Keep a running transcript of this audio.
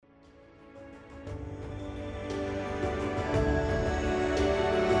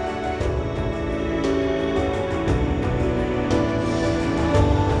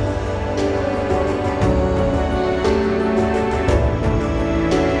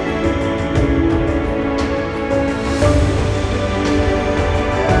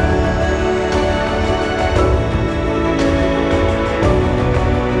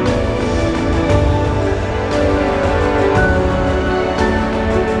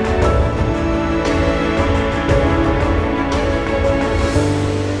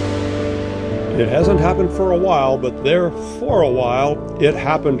happened for a while, but there for a while, it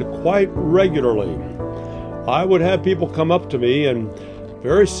happened quite regularly. I would have people come up to me and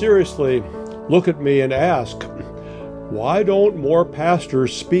very seriously look at me and ask, why don't more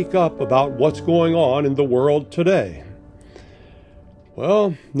pastors speak up about what's going on in the world today?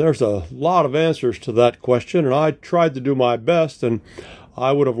 Well, there's a lot of answers to that question, and I tried to do my best, and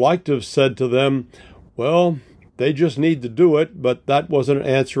I would have liked to have said to them, well, they just need to do it, but that wasn't an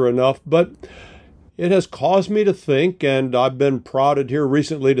answer enough. But it has caused me to think, and I've been prodded here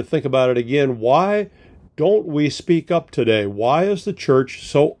recently to think about it again. Why don't we speak up today? Why is the church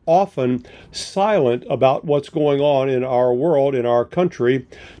so often silent about what's going on in our world, in our country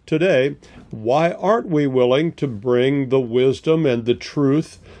today? Why aren't we willing to bring the wisdom and the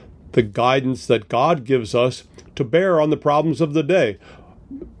truth, the guidance that God gives us to bear on the problems of the day?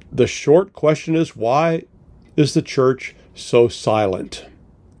 The short question is, why is the church so silent?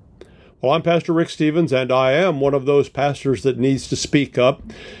 Well, I'm Pastor Rick Stevens, and I am one of those pastors that needs to speak up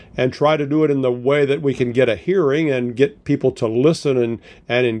and try to do it in the way that we can get a hearing and get people to listen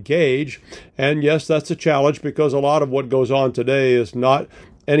and engage. And yes, that's a challenge, because a lot of what goes on today is not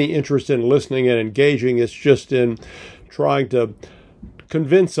any interest in listening and engaging. It's just in trying to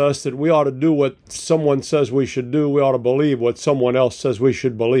convince us that we ought to do what someone says we should do. We ought to believe what someone else says we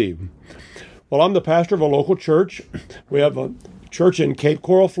should believe. Well, I'm the pastor of a local church. We have a church in Cape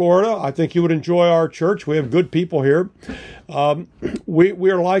Coral, Florida. I think you would enjoy our church. We have good people here.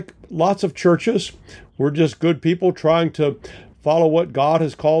 We are like lots of churches. We're just good people trying to follow what God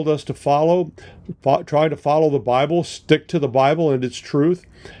has called us to follow, trying to follow the Bible, stick to the Bible and its truth.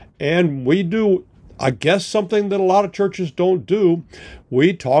 And we do, I guess, something that a lot of churches don't do.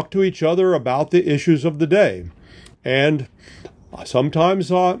 We talk to each other about the issues of the day. And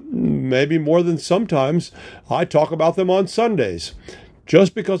sometimes, maybe more than sometimes, I talk about them on Sundays,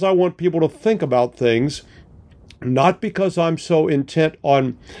 just because I want people to think about things, not because I'm so intent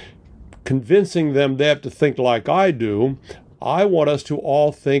on convincing them they have to think like I do. I want us to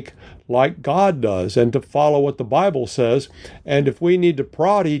all think like God does and to follow what the Bible says. And if we need to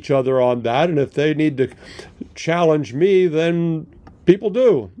prod each other on that, and if they need to challenge me, then people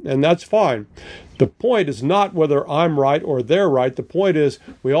do, and that's fine. The point is not whether I'm right or they're right. The point is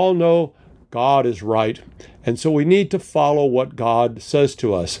we all know God is right, and so we need to follow what God says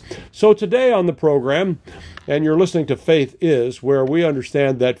to us. So today on the program, and you're listening to Faith Is, where we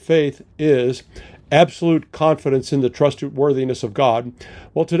understand that faith is absolute confidence in the trustworthiness of God.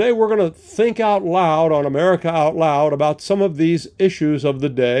 Well, today we're going to think out loud on America Out Loud about some of these issues of the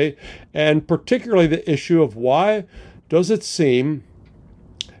day, and particularly the issue of why does it seem,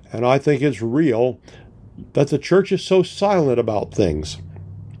 and I think it's real, that the church is so silent about things.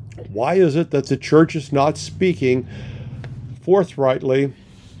 Why is it that the church is not speaking forthrightly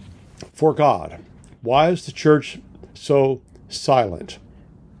for God? Why is the church so silent?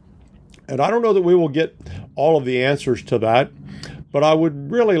 And I don't know that we will get all of the answers to that, but I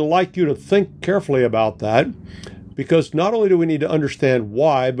would really like you to think carefully about that, because not only do we need to understand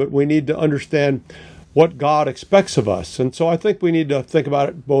why, but we need to understand what God expects of us. And so I think we need to think about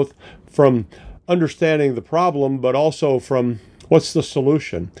it both from understanding the problem, but also from what's the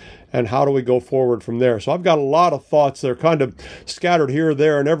solution and how do we go forward from there. So I've got a lot of thoughts. They're kind of scattered here,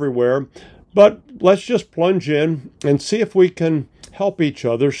 there, and everywhere. But let's just plunge in and see if we can help each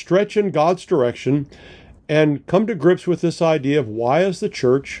other stretch in God's direction and come to grips with this idea of why is the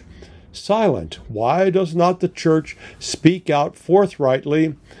church silent? Why does not the church speak out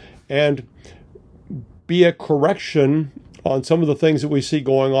forthrightly and be a correction on some of the things that we see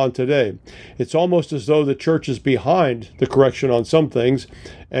going on today? It's almost as though the church is behind the correction on some things,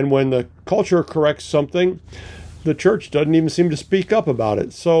 and when the culture corrects something, the church doesn't even seem to speak up about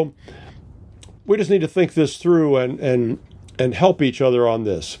it. So we just need to think this through and help each other on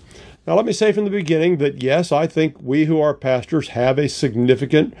this. Now, let me say from the beginning that, yes, I think we who are pastors have a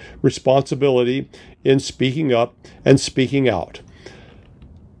significant responsibility in speaking up and speaking out.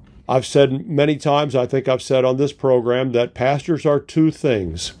 I've said many times, I think I've said on this program, that pastors are two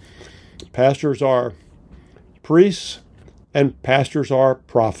things. Pastors are priests and pastors are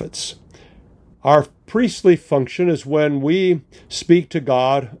prophets. Our priestly function is when we speak to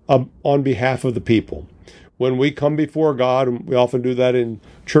God on behalf of the people. When we come before God, and we often do that in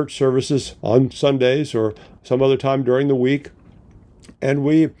church services on Sundays or some other time during the week, and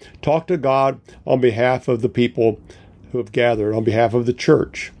we talk to God on behalf of the people who have gathered, on behalf of the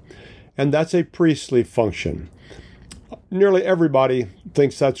church. And that's a priestly function. Nearly everybody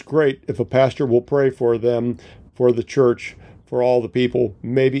thinks that's great if a pastor will pray for them, for the church, for all the people,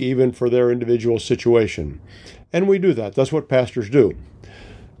 maybe even for their individual situation. And we do that. That's what pastors do.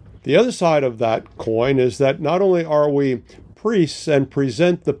 The other side of that coin is that not only are we priests and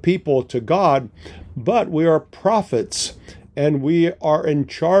present the people to God, but we are prophets, and we are in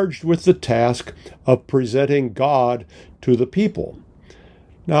charge with the task of presenting God to the people.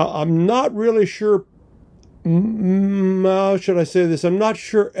 Now, I'm not really sure, how should I say this? I'm not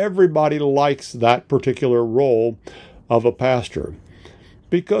sure everybody likes that particular role of a pastor,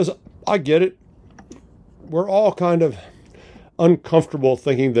 because I get it. We're all kind of uncomfortable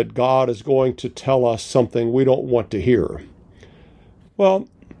thinking that God is going to tell us something we don't want to hear. Well,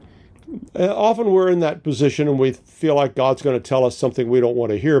 often we're in that position and we feel like God's going to tell us something we don't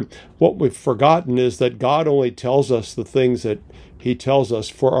want to hear. What we've forgotten is that God only tells us the things that He tells us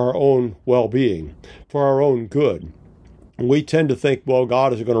for our own well-being, for our own good. We tend to think, well,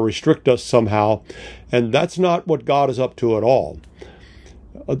 God is going to restrict us somehow, and that's not what God is up to at all.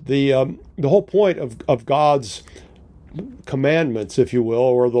 The whole point of God's commandments, if you will,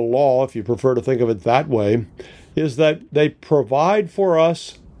 or the law, if you prefer to think of it that way, is that they provide for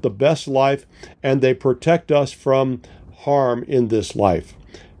us the best life and they protect us from harm in this life.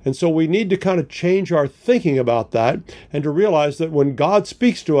 And so we need to kind of change our thinking about that and to realize that when God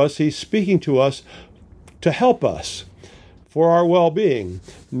speaks to us, He's speaking to us to help us for our well-being,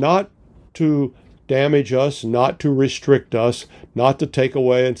 not to damage us, not to restrict us, not to take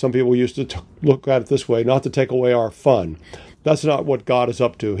away, and some people used to look at it this way, not to take away our fun. That's not what God is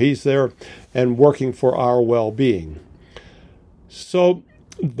up to. He's there and working for our well-being. So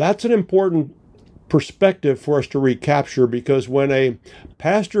that's an important perspective for us to recapture, because when a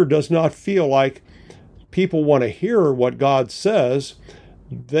pastor does not feel like people want to hear what God says,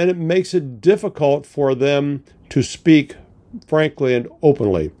 then it makes it difficult for them to speak frankly and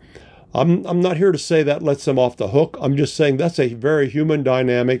openly. I'm not here to say that lets them off the hook. I'm just saying that's a very human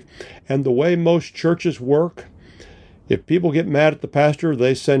dynamic. And the way most churches work, if people get mad at the pastor,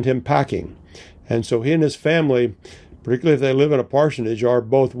 they send him packing. And so he and his family, particularly if they live in a parsonage, are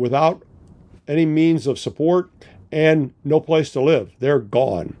both without any means of support and no place to live. They're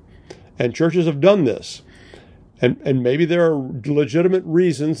gone. And churches have done this. And maybe there are legitimate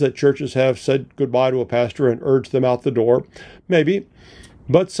reasons that churches have said goodbye to a pastor and urged them out the door. Maybe.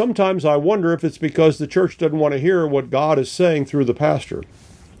 But sometimes I wonder if it's because the church doesn't want to hear what God is saying through the pastor.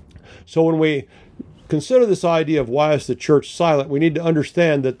 So when we consider this idea of why is the church silent, we need to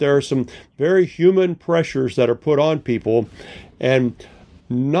understand that there are some very human pressures that are put on people, and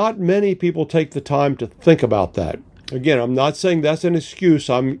not many people take the time to think about that. Again, I'm not saying that's an excuse.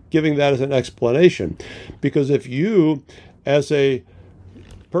 I'm giving that as an explanation. Because if you, as a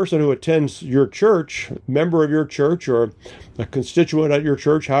person who attends your church, member of your church, or a constituent at your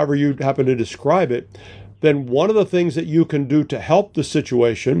church, however you happen to describe it, then one of the things that you can do to help the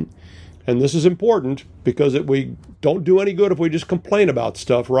situation, and this is important because we don't do any good if we just complain about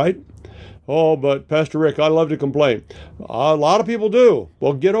stuff, right? Oh, but Pastor Rick, I love to complain. A lot of people do.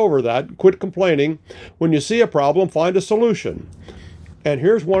 Well, get over that. Quit complaining. When you see a problem, find a solution. And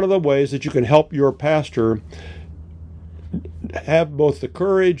here's one of the ways that you can help your pastor have both the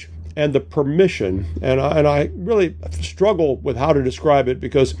courage and the permission. And I really struggle with how to describe it,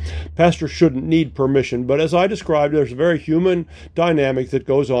 because pastors shouldn't need permission. But as I described, there's a very human dynamic that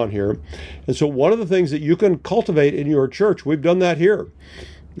goes on here. And so one of the things that you can cultivate in your church, we've done that here.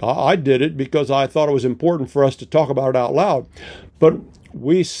 I did it because I thought it was important for us to talk about it out loud. But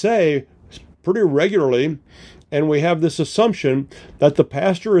we say pretty regularly, and we have this assumption that the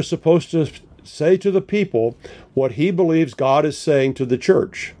pastor is supposed to say to the people what he believes God is saying to the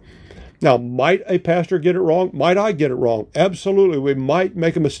church. Now, might a pastor get it wrong? Might I get it wrong? Absolutely, we might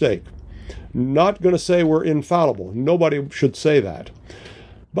make a mistake. Not going to say we're infallible. Nobody should say that.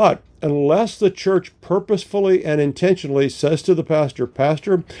 But unless the church purposefully and intentionally says to the pastor,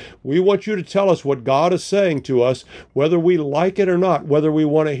 Pastor, we want you to tell us what God is saying to us, whether we like it or not, whether we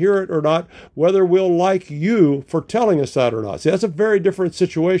want to hear it or not, whether we'll like you for telling us that or not. See, that's a very different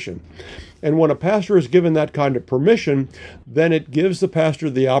situation. And when a pastor is given that kind of permission, then it gives the pastor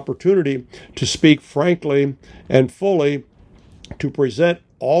the opportunity to speak frankly and fully, to present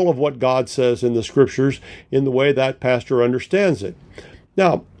all of what God says in the scriptures in the way that pastor understands it.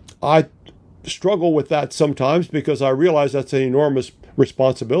 Now, I struggle with that sometimes because I realize that's an enormous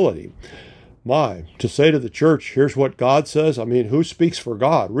responsibility. To say to the church, here's what God says. I mean, who speaks for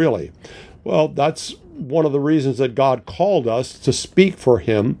God, really? Well, that's one of the reasons that God called us to speak for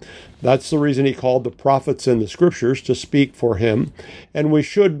Him. That's the reason He called the prophets in the scriptures to speak for Him. And we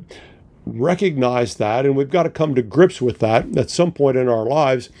should recognize that, and we've got to come to grips with that at some point in our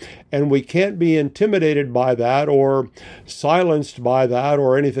lives, and we can't be intimidated by that or silenced by that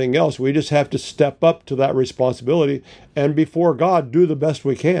or anything else. We just have to step up to that responsibility and before God do the best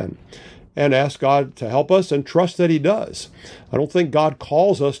we can and ask God to help us and trust that He does. I don't think God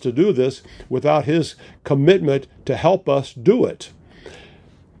calls us to do this without His commitment to help us do it.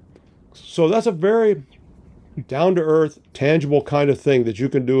 So that's a very down-to-earth, tangible kind of thing that you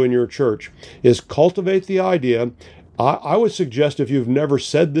can do in your church, is cultivate the idea. I would suggest, if you've never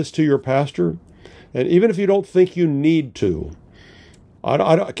said this to your pastor, and even if you don't think you need to,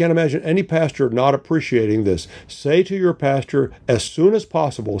 I can't imagine any pastor not appreciating this. Say to your pastor, as soon as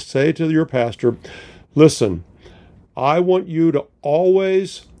possible, say to your pastor, listen, I want you to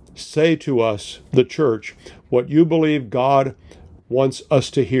always say to us, the church, what you believe God wants us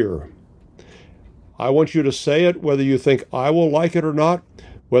to hear. I want you to say it whether you think I will like it or not,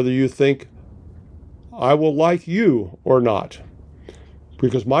 whether you think I will like you or not.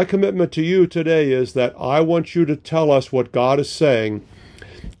 Because my commitment to you today is that I want you to tell us what God is saying,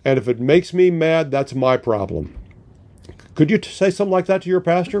 and if it makes me mad, that's my problem. Could you say something like that to your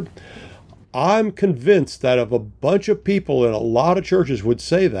pastor? I'm convinced that if a bunch of people in a lot of churches would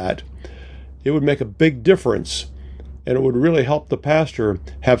say that, it would make a big difference. And it would really help the pastor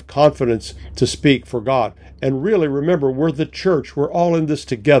have confidence to speak for God. And really, remember, we're the church. We're all in this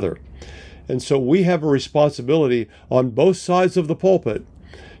together. And so we have a responsibility on both sides of the pulpit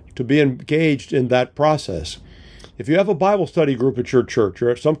to be engaged in that process. If you have a Bible study group at your church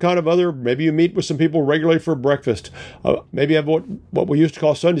or some kind of other, maybe you meet with some people regularly for breakfast, maybe you have what we used to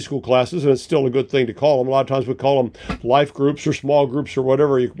call Sunday school classes, and it's still a good thing to call them. A lot of times we call them life groups or small groups or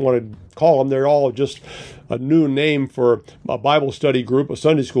whatever you want to call them. They're all just a new name for a Bible study group, a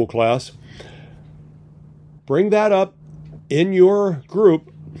Sunday school class. Bring that up in your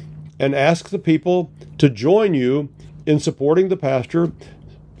group and ask the people to join you in supporting the pastor,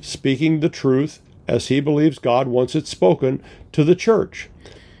 speaking the truth as he believes God wants it spoken to the church.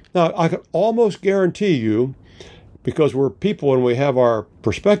 Now, I can almost guarantee you, because we're people and we have our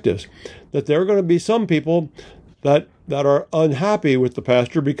perspectives, that there are going to be some people that are unhappy with the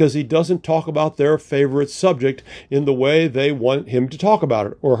pastor because he doesn't talk about their favorite subject in the way they want him to talk about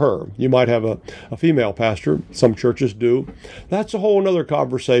it, or her. You might have a female pastor. Some churches do. That's a whole other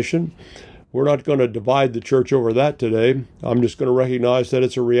conversation. We're not going to divide the church over that today. I'm just going to recognize that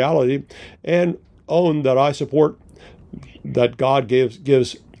it's a reality and own that I support that God gives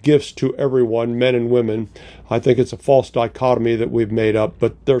gifts to everyone, men and women. I think it's a false dichotomy that we've made up,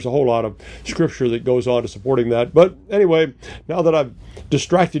 but there's a whole lot of scripture that goes on to supporting that. But anyway, now that I've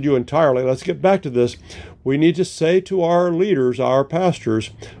distracted you entirely, let's get back to this. We need to say to our leaders, our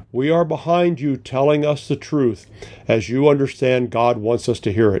pastors, we are behind you telling us the truth as you understand God wants us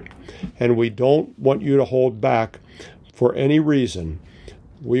to hear it. And we don't want you to hold back for any reason.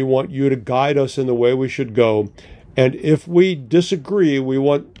 We want you to guide us in the way we should go. And if we disagree, we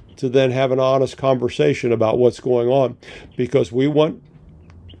want to then have an honest conversation about what's going on, because we want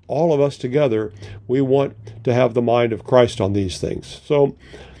all of us together, we want to have the mind of Christ on these things. So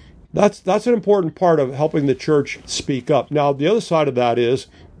that's an important part of helping the church speak up. Now, the other side of that is,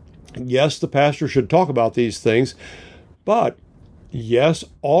 yes, the pastor should talk about these things, but yes,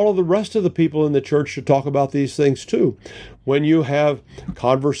 all of the rest of the people in the church should talk about these things too. When you have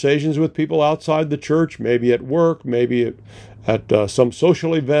conversations with people outside the church, maybe at work, maybe at some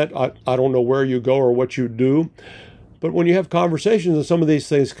social event, I don't know where you go or what you do, but when you have conversations and some of these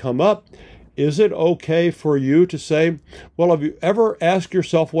things come up, is it okay for you to say, well, have you ever asked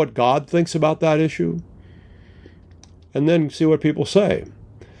yourself what God thinks about that issue? And then see what people say.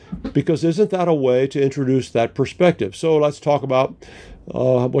 Because isn't that a way to introduce that perspective? So let's talk about,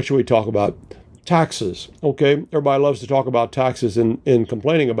 what should we talk about? Taxes. Okay, everybody loves to talk about taxes in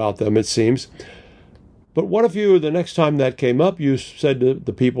complaining about them, it seems. But what if you, the next time that came up, you said to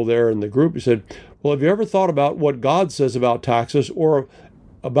the people there in the group, you said, well, have you ever thought about what God says about taxes, or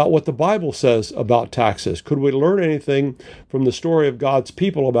about what the Bible says about taxes? Could we learn anything from the story of God's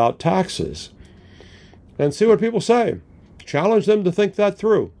people about taxes? And see what people say. Challenge them to think that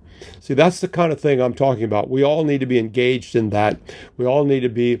through. See, that's the kind of thing I'm talking about. We all need to be engaged in that. We all need to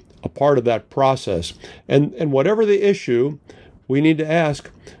be a part of that process. And whatever the issue, we need to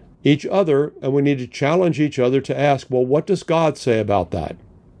ask each other, and we need to challenge each other to ask, well, what does God say about that?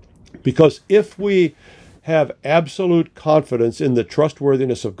 Because if we have absolute confidence in the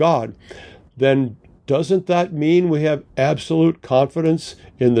trustworthiness of God, then doesn't that mean we have absolute confidence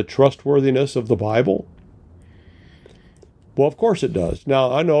in the trustworthiness of the Bible? Well, of course it does.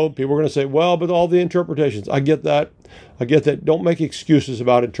 Now, I know people are going to say, well, but all the interpretations. I get that. I get that. Don't make excuses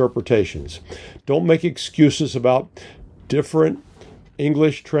about interpretations. Don't make excuses about different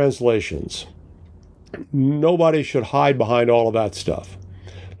English translations. Nobody should hide behind all of that stuff.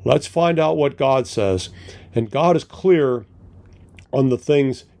 Let's find out what God says. And God is clear on the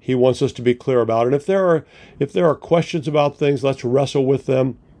things he wants us to be clear about. And if there are questions about things, let's wrestle with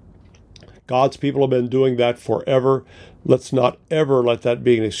them. God's people have been doing that forever. Let's not ever let that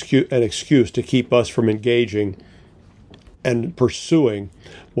be an excuse to keep us from engaging and pursuing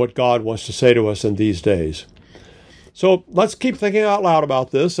what God wants to say to us in these days. So let's keep thinking out loud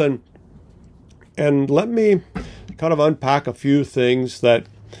about this, and let me kind of unpack a few things that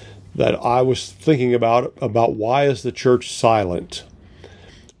I was thinking about why is the church silent.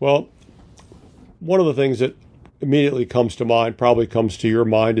 Well, one of the things that immediately comes to mind, probably comes to your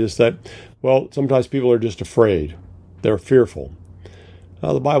mind, is that, well, sometimes people are just afraid. They're fearful.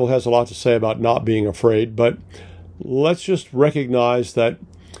 Now, the Bible has a lot to say about not being afraid, but let's just recognize that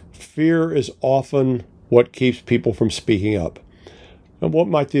fear is often what keeps people from speaking up. And what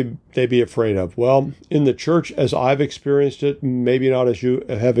might they be afraid of? Well, in the church, as I've experienced it, maybe not as you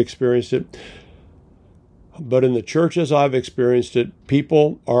have experienced it, but in the church as I've experienced it,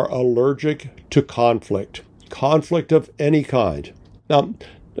 people are allergic to conflict of any kind. Now,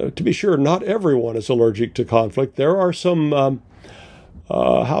 to be sure, not everyone is allergic to conflict. There are some,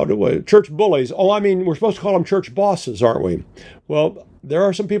 church bullies. We're supposed to call them church bosses, aren't we? Well, there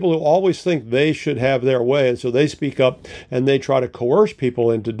are some people who always think they should have their way, and so they speak up and they try to coerce people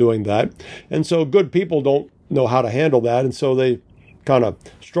into doing that. And so good people don't know how to handle that, and so they kind of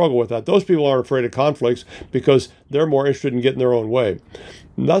struggle with that. Those people aren't afraid of conflicts because they're more interested in getting their own way.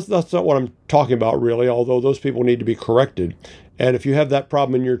 And that's not what I'm talking about, really, although those people need to be corrected. And if you have that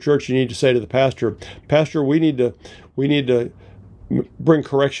problem in your church, you need to say to the pastor, Pastor, we need to bring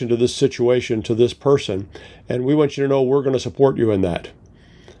correction to this situation, to this person, and we want you to know we're going to support you in that.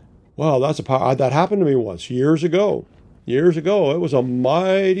 Well, that happened to me once, years ago. It was a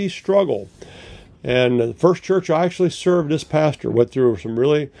mighty struggle. And the first church I actually served as pastor went through some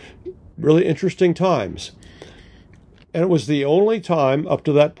really, really interesting times. And it was the only time up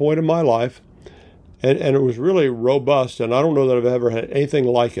to that point in my life, and it was really robust, and I don't know that I've ever had anything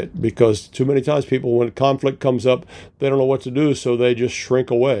like it, because too many times people, when conflict comes up, they don't know what to do, so they just shrink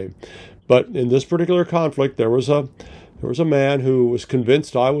away. But in this particular conflict, there was a man who was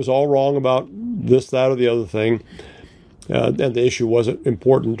convinced I was all wrong about this, that, or the other thing. And the issue wasn't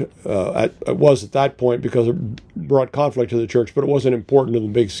important. It was at that point because it brought conflict to the church, but it wasn't important in the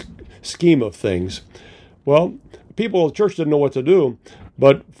big scheme of things. Well, people at the church didn't know what to do,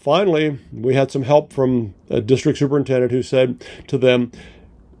 but finally we had some help from a district superintendent who said to them,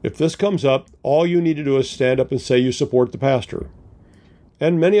 if this comes up, all you need to do is stand up and say you support the pastor.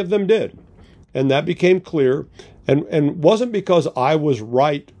 And many of them did. And that became clear, and wasn't because I was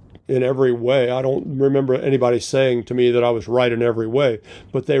right in every way. I don't remember anybody saying to me that I was right in every way,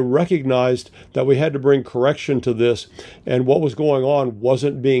 but they recognized that we had to bring correction to this, and what was going on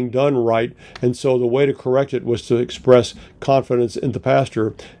wasn't being done right, and so the way to correct it was to express confidence in the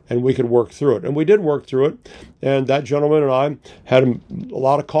pastor, and we could work through it. And we did work through it, and that gentleman and I had a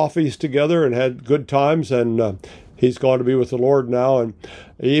lot of coffees together and had good times, and he's gone to be with the Lord now, and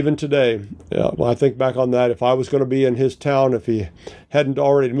even today, when I think back on that, if I was going to be in his town, if he hadn't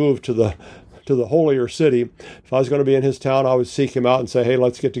already moved to the holier city, if I was going to be in his town, I would seek him out and say, hey,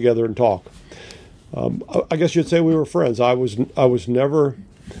 let's get together and talk. I guess you'd say we were friends. I was never,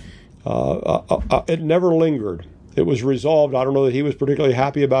 it never lingered. It was resolved. I don't know that he was particularly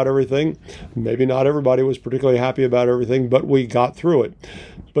happy about everything. Maybe not everybody was particularly happy about everything, but we got through it.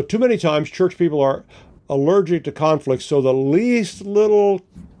 But too many times, church people are allergic to conflict, so the least little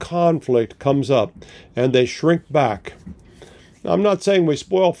conflict comes up and they shrink back. Now, I'm not saying we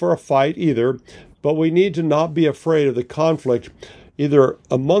spoil for a fight either, but we need to not be afraid of the conflict either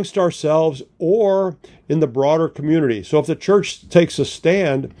amongst ourselves or in the broader community. So if the church takes a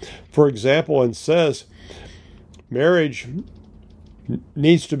stand, for example, and says marriage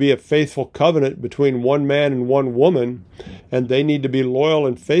needs to be a faithful covenant between one man and one woman, and they need to be loyal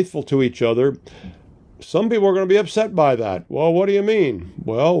and faithful to each other, some people are going to be upset by that. Well, what do you mean?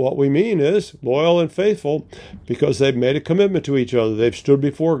 Well, what we mean is loyal and faithful because they've made a commitment to each other. They've stood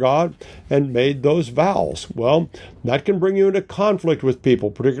before God and made those vows. Well, that can bring you into conflict with people,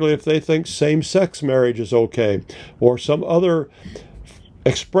 particularly if they think same-sex marriage is okay, or some other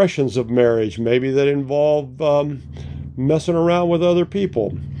expressions of marriage, maybe that involve messing around with other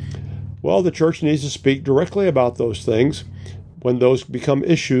people. Well, the church needs to speak directly about those things when those become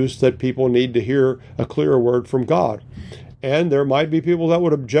issues that people need to hear a clear word from God. And there might be people that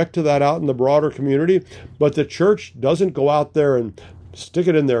would object to that out in the broader community, but the church doesn't go out there and stick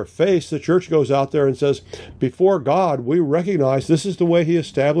it in their face. The church goes out there and says, before God, we recognize this is the way He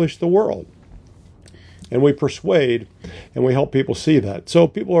established the world. And we persuade and we help people see that. So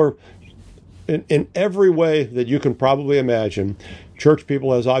people are, in every way that you can probably imagine, church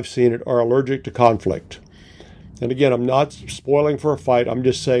people, as I've seen it, are allergic to conflict. And again, I'm not spoiling for a fight. I'm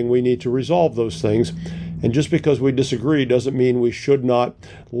just saying we need to resolve those things. And just because we disagree doesn't mean we should not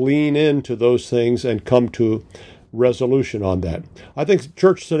lean into those things and come to resolution on that. I think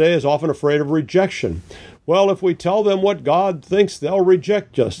church today is often afraid of rejection. Well, if we tell them what God thinks, they'll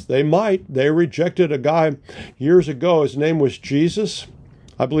reject us. They might. They rejected a guy years ago. His name was Jesus.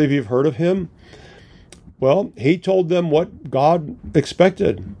 I believe you've heard of him. Well, he told them what God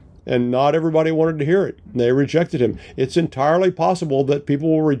expected, and not everybody wanted to hear it. They rejected him. It's entirely possible that people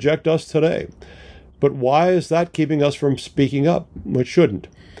will reject us today. But why is that keeping us from speaking up? It shouldn't.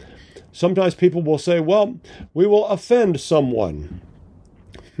 Sometimes people will say, well, we will offend someone.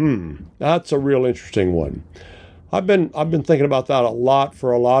 That's a real interesting one. I've been thinking about that a lot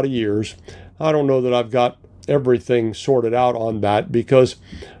for a lot of years. I don't know that I've got everything sorted out on that, because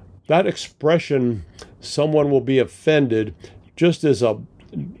that expression, someone will be offended, just is a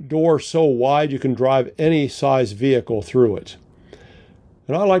door so wide you can drive any size vehicle through it.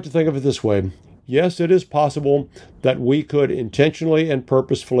 And I like to think of it this way. Yes, it is possible that we could intentionally and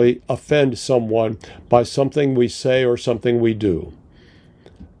purposefully offend someone by something we say or something we do.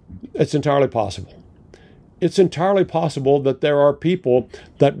 It's entirely possible. It's entirely possible that there are people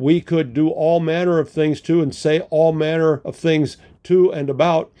that we could do all manner of things to and say all manner of things to and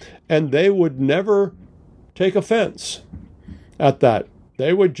about, and they would never take offense at that.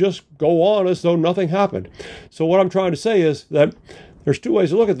 They would just go on as though nothing happened. So what I'm trying to say is that there's two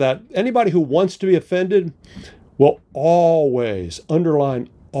ways to look at that. Anybody who wants to be offended will always, underline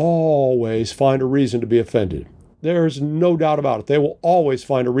always, find a reason to be offended. There's no doubt about it. They will always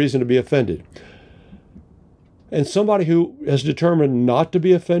find a reason to be offended. And somebody who has determined not to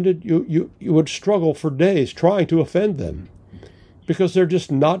be offended, you would struggle for days trying to offend them, because they're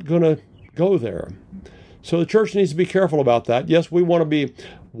just not going to go there. So the church needs to be careful about that. Yes, we want to be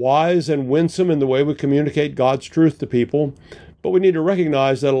wise and winsome in the way we communicate God's truth to people, but we need to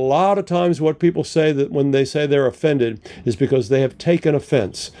recognize that a lot of times what people say, that when they say they're offended, is because they have taken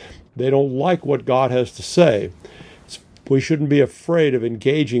offense. They don't like what God has to say. We shouldn't be afraid of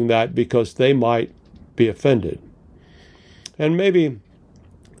engaging that, because they might be offended. And maybe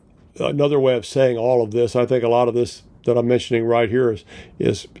another way of saying all of this, I think a lot of this that I'm mentioning right here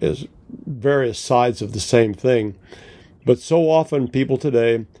is various sides of the same thing. But so often people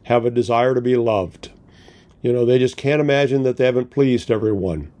today have a desire to be loved. They just can't imagine that they haven't pleased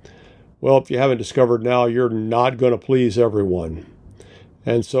everyone. Well, if you haven't discovered now, you're not going to please everyone.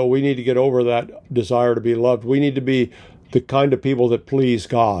 And so we need to get over that desire to be loved. We need to be the kind of people that please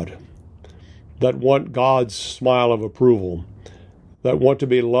God, that want God's smile of approval, that want to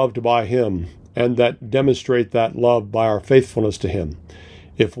be loved by Him, and that demonstrate that love by our faithfulness to Him.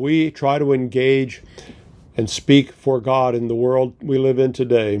 If we try to engage and speak for God in the world we live in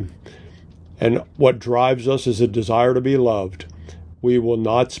today, and what drives us is a desire to be loved, we will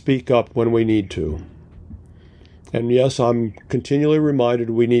not speak up when we need to. And yes, I'm continually reminded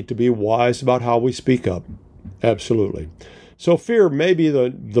we need to be wise about how we speak up. Absolutely. So fear may be the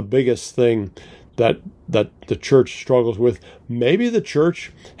biggest thing that the church struggles with. Maybe the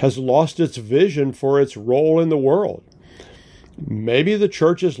church has lost its vision for its role in the world. Maybe the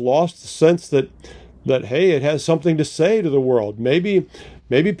church has lost the sense that hey, it has something to say to the world. Maybe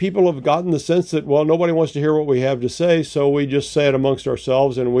people have gotten the sense that, well, nobody wants to hear what we have to say, so we just say it amongst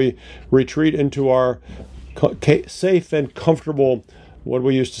ourselves and we retreat into our safe and comfortable, what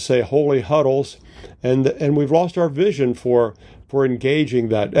we used to say, holy huddles, and we've lost our vision for engaging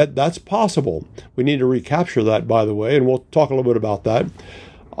that. That's possible. We need to recapture that, by the way, and we'll talk a little bit about that.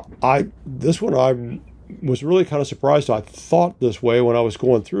 I was really kind of surprised. I thought this way when I was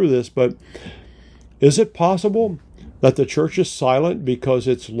going through this, but is it possible that the church is silent because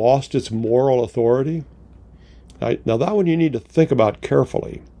it's lost its moral authority? Now that one you need to think about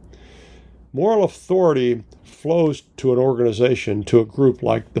carefully. Moral authority flows to an organization, to a group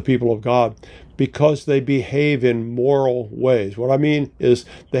like the people of God, because they behave in moral ways. What I mean is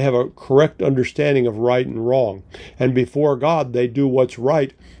they have a correct understanding of right and wrong. And before God, they do what's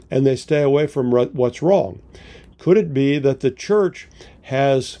right and they stay away from what's wrong. Could it be that the church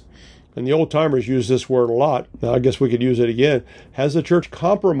has and the old-timers use this word a lot, now I guess we could use it again, has the church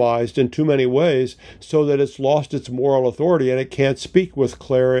compromised in too many ways so that it's lost its moral authority and it can't speak with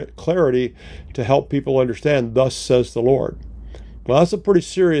clarity to help people understand, thus says the Lord? Well, that's a pretty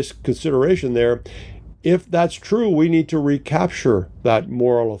serious consideration there. If that's true, we need to recapture that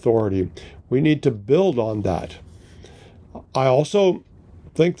moral authority. We need to build on that. I also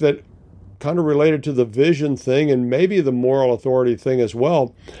think that, kind of related to the vision thing and maybe the moral authority thing as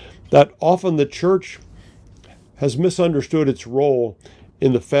well, that often the church has misunderstood its role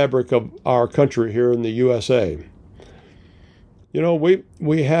in the fabric of our country here in the USA. You know,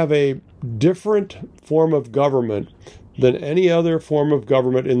 we have a different form of government than any other form of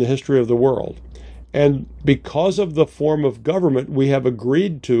government in the history of the world. And because of the form of government we have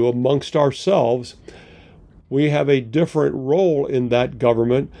agreed to amongst ourselves, we have a different role in that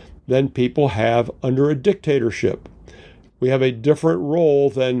government than people have under a dictatorship. We have a different role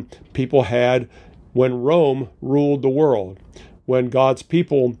than people had when Rome ruled the world, when God's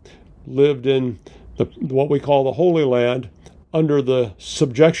people lived in what we call the Holy Land under the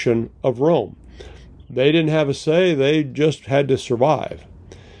subjection of Rome. They didn't have a say, they just had to survive.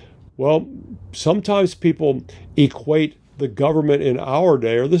 Well, sometimes people equate the government in our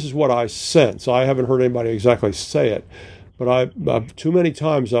day, or this is what I sense. I haven't heard anybody exactly say it, but I've too many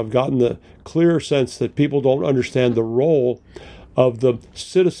times I've gotten the clear sense that people don't understand the role of the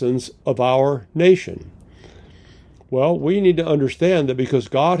citizens of our nation. Well, we need to understand that because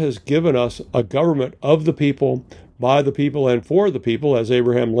God has given us a government of the people, by the people, and for the people, as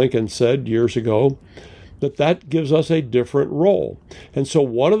Abraham Lincoln said years ago, that gives us a different role. And so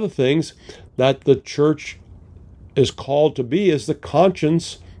one of the things that the church is called to be is the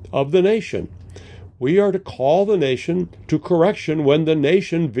conscience of the nation. We are to call the nation to correction when the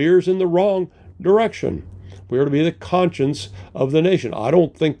nation veers in the wrong direction. We are to be the conscience of the nation. I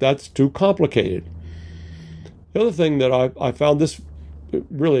don't think that's too complicated. The other thing that I found this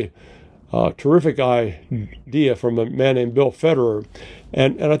really terrific idea from a man named Bill Federer,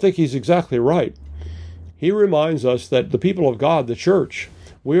 and I think he's exactly right. He reminds us that the people of God, the church,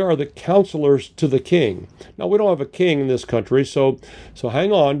 we are the counselors to the king. Now, we don't have a king in this country, so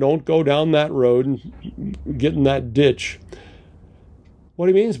hang on, don't go down that road and get in that ditch. What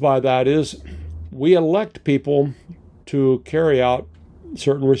he means by that is we elect people to carry out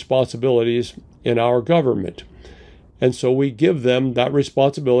certain responsibilities in our government. And so we give them that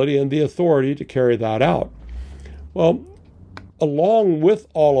responsibility and the authority to carry that out. Well, along with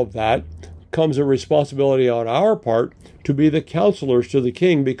all of that comes a responsibility on our part to be the counselors to the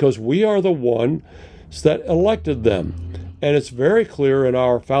king, because we are the ones that elected them. And it's very clear in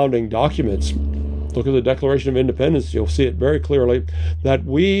our founding documents. Look at the Declaration of Independence, you'll see it very clearly, that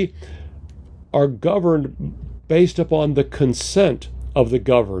we are governed based upon the consent of the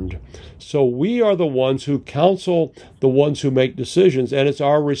governed. So we are the ones who counsel the ones who make decisions, and it's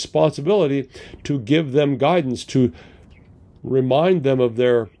our responsibility to give them guidance, to remind them of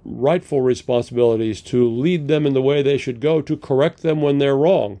their rightful responsibilities, to lead them in the way they should go, to correct them when they're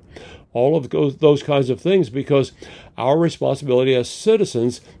wrong. All of those kinds of things, because our responsibility as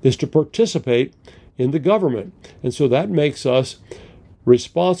citizens is to participate in the government. And so that makes us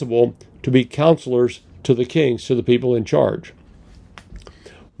responsible to be counselors to the kings, to the people in charge.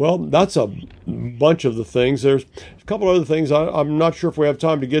 Well, that's a bunch of the things. There's a couple other things. I'm not sure if we have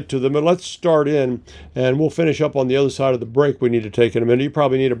time to get to them, but let's start in, and we'll finish up on the other side of the break we need to take in a minute. You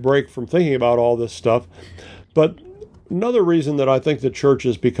probably need a break from thinking about all this stuff. But another reason that I think the church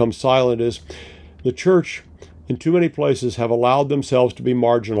has become silent is the church, in too many places, have allowed themselves to be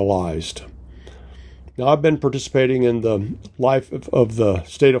marginalized. Now, I've been participating in the life of the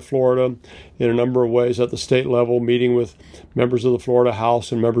state of Florida in a number of ways at the state level, meeting with members of the Florida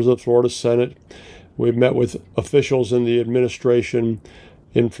House and members of the Florida Senate. We've met with officials in the administration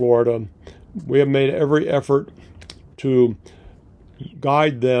in Florida. We have made every effort to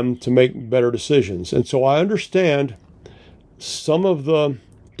guide them to make better decisions. And so I understand some of the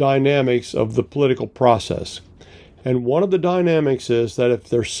dynamics of the political process. And one of the dynamics is that if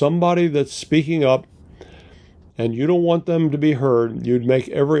there's somebody that's speaking up and you don't want them to be heard, you'd make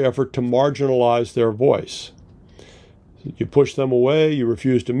every effort to marginalize their voice. You push them away, you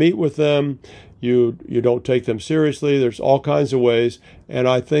refuse to meet with them, you don't take them seriously. There's all kinds of ways. And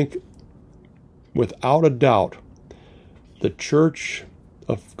I think, without a doubt, the church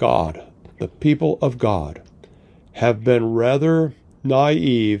of God, the people of God, have been rather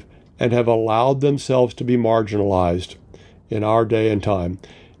naive and have allowed themselves to be marginalized in our day and time.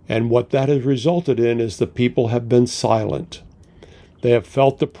 And what that has resulted in is the people have been silent. They have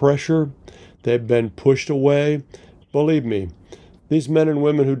felt the pressure. They've been pushed away. Believe me, these men and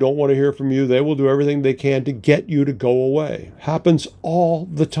women who don't want to hear from you, they will do everything they can to get you to go away. Happens all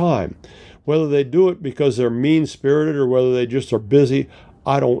the time. Whether they do it because they're mean-spirited or whether they just are busy,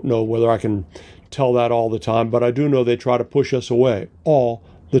 I don't know whether I can tell that all the time, but I do know they try to push us away all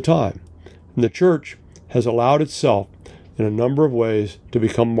the time. And the church has allowed itself in a number of ways to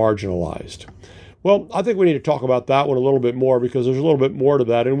become marginalized. Well, I think we need to talk about that one a little bit more because there's a little bit more to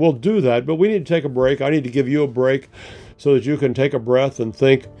that, and we'll do that, but we need to take a break. I need to give you a break so that you can take a breath and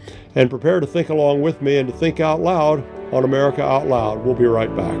think and prepare to think along with me and to think out loud on America Out Loud. We'll be right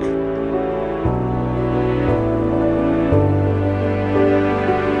back.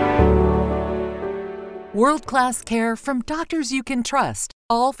 World-class care from doctors you can trust,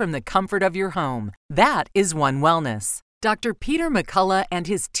 all from the comfort of your home. That is One Wellness. Dr. Peter McCullough and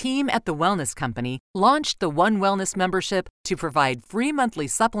his team at The Wellness Company launched the One Wellness membership to provide free monthly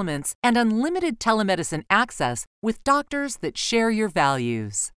supplements and unlimited telemedicine access with doctors that share your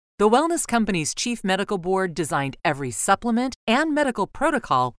values. The Wellness Company's Chief Medical Board designed every supplement and medical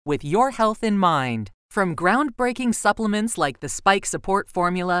protocol with your health in mind. From groundbreaking supplements like the Spike Support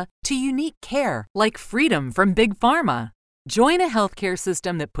Formula to unique care like Freedom from Big Pharma. Join a healthcare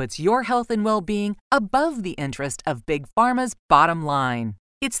system that puts your health and well-being above the interest of Big Pharma's bottom line.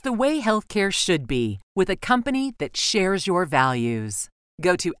 It's the way healthcare should be, with a company that shares your values.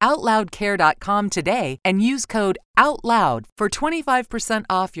 Go to OutLoudCare.com today and use code OUTLOUD for 25%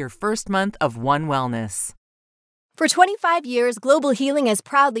 off your first month of One Wellness. For 25 years, Global Healing has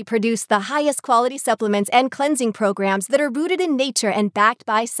proudly produced the highest quality supplements and cleansing programs that are rooted in nature and backed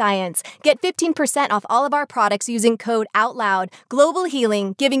by science. Get 15% off all of our products using code OUTLOUD. Global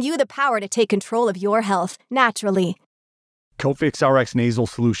Healing, giving you the power to take control of your health naturally. Cofix RX Nasal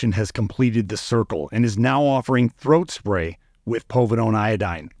Solution has completed the circle and is now offering throat spray with povidone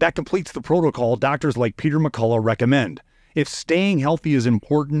iodine. That completes the protocol doctors like Peter McCullough recommend. If staying healthy is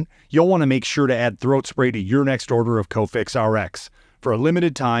important, you'll want to make sure to add throat spray to your next order of Cofix RX. For a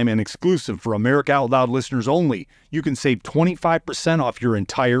limited time and exclusive for America Out Loud listeners only, you can save 25% off your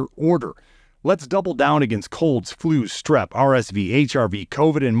entire order. Let's double down against colds, flus, strep, RSV, HRV,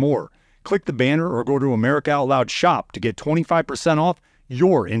 COVID, and more. Click the banner or go to America Out Loud shop to get 25% off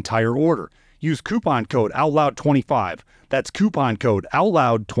your entire order. Use coupon code OUTLOUD25. That's coupon code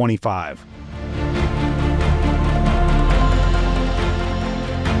OUTLOUD25.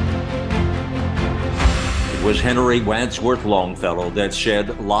 It was Henry Wadsworth Longfellow that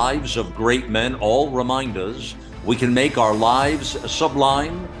said, "Lives of great men all remind us we can make our lives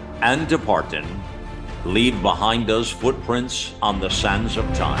sublime and departing, leave behind us footprints on the sands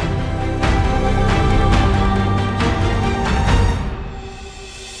of time."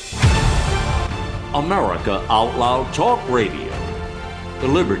 America Out Loud Talk Radio,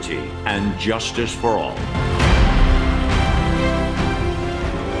 liberty and justice for all.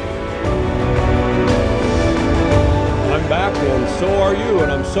 I'm back, and so are you,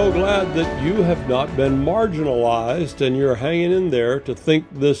 and I'm so glad that you have not been marginalized and you're hanging in there to think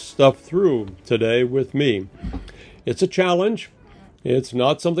this stuff through today with me. It's a challenge. It's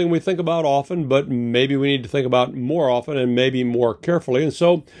not something we think about often, but maybe we need to think about more often and maybe more carefully. And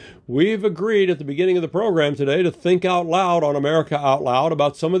so we've agreed at the beginning of the program today to think out loud on America Out Loud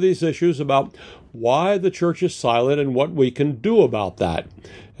about some of these issues, about why the church is silent and what we can do about that.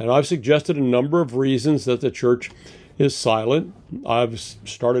 And I've suggested a number of reasons that the church is silent. I've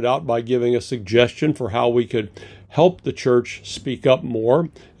started out by giving a suggestion for how we could help the church speak up more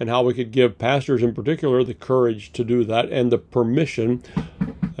and how we could give pastors in particular the courage to do that and the permission.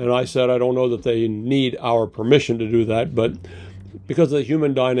 And I said I don't know that they need our permission to do that, but because of the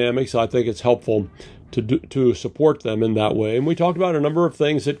human dynamics, I think it's helpful to support them in that way. And we talked about a number of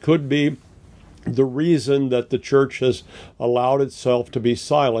things that could be the reason that the church has allowed itself to be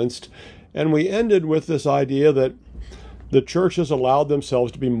silenced. And we ended with this idea that the church has allowed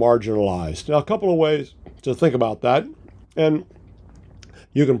themselves to be marginalized. Now, a couple of ways to think about that, and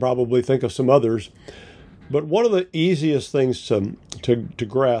you can probably think of some others, but one of the easiest things to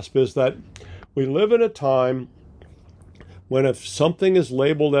grasp is that we live in a time when if something is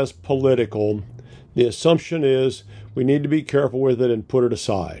labeled as political, the assumption is we need to be careful with it and put it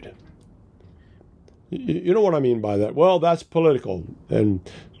aside. You know what I mean by that? Well, that's political, and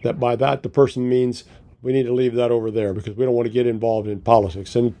that by that the person means we need to leave that over there because we don't want to get involved in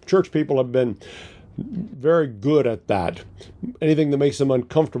politics. And church people have been very good at that. Anything that makes them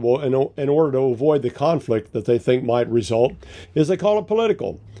uncomfortable in order to avoid the conflict that they think might result is they call it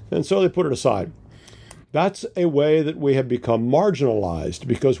political. And so they put it aside. That's a way that we have become marginalized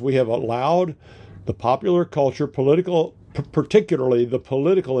because we have allowed the popular culture, political particularly the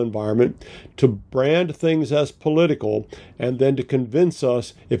political environment, to brand things as political and then to convince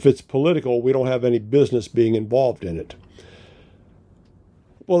us if it's political, we don't have any business being involved in it.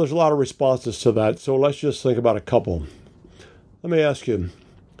 Well, there's a lot of responses to that, so let's just think about a couple. Let me ask you,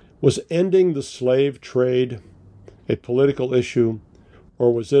 was ending the slave trade a political issue,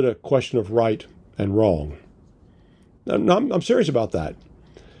 or was it a question of right and wrong? Now, I'm serious about that.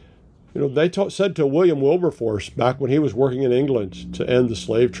 You know, they said to William Wilberforce back when he was working in England to end the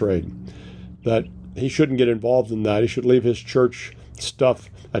slave trade that he shouldn't get involved in that. He should leave his church stuff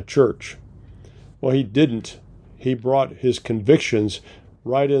at church. Well, he didn't. He brought his convictions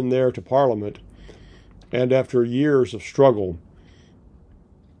right in there to Parliament, and after years of struggle,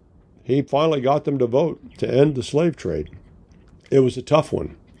 he finally got them to vote to end the slave trade. It was a tough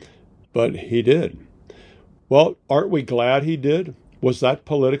one, but he did. Well, aren't we glad he did? Was that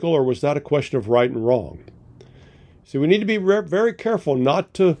political, or was that a question of right and wrong? See, we need to be very careful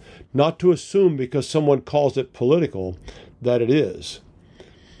not to assume because someone calls it political that it is.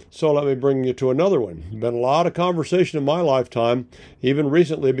 So let me bring you to another one. There's been a lot of conversation in my lifetime, even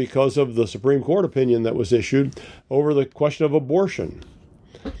recently because of the Supreme Court opinion that was issued over the question of abortion.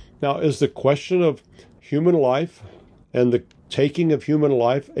 Now, is the question of human life and the taking of human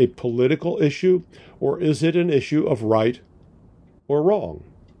life a political issue, or is it an issue of right or wrong?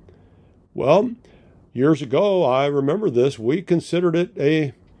 Well, years ago, I remember this, we considered it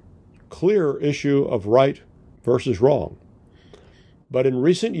a clear issue of right versus wrong. But in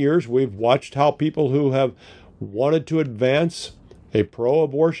recent years, we've watched how people who have wanted to advance a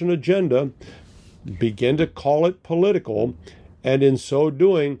pro-abortion agenda begin to call it political, and in so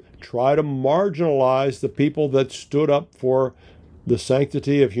doing, try to marginalize the people that stood up for the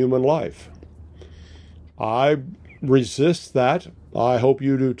sanctity of human life. I resist that. I hope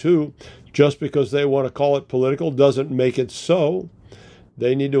you do too. Just because they want to call it political doesn't make it so.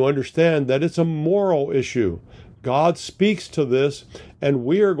 They need to understand that it's a moral issue. God speaks to this, and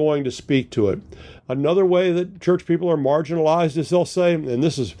we are going to speak to it. Another way that church people are marginalized is they'll say, and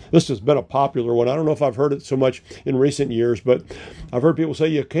this has been a popular one. I don't know if I've heard it so much in recent years, but I've heard people say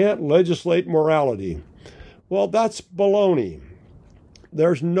you can't legislate morality. Well, that's baloney.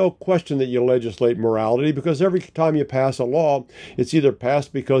 There's no question that you legislate morality, because every time you pass a law, it's either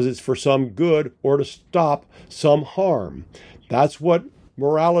passed because it's for some good or to stop some harm. That's what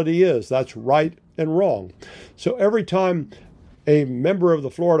morality is. That's right and wrong. So every time a member of the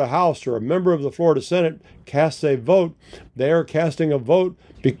Florida House or a member of the Florida Senate casts a vote, they are casting a vote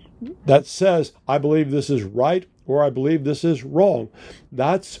that says, I believe this is right or I believe this is wrong.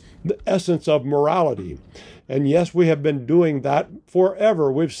 That's the essence of morality. And yes, we have been doing that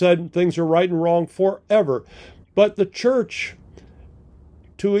forever. We've said things are right and wrong forever. But the church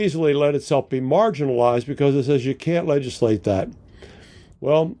too easily let itself be marginalized because it says you can't legislate that.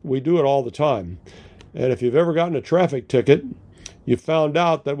 Well, we do it all the time. And if you've ever gotten a traffic ticket, you found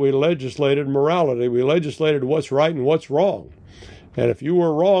out that we legislated morality. We legislated what's right and what's wrong. And if you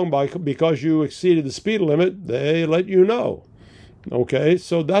were wrong because you exceeded the speed limit, they let you know. Okay,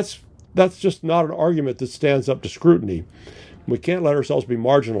 so that's just not an argument that stands up to scrutiny. We can't let ourselves be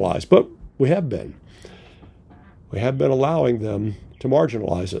marginalized, but we have been. We have been allowing them to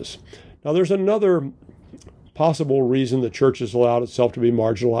marginalize us. Now, there's another possible reason the church has allowed itself to be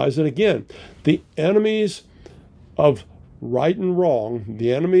marginalized. And again, the enemies of right and wrong,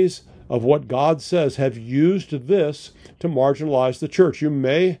 the enemies of what God says, have used this to marginalize the church. You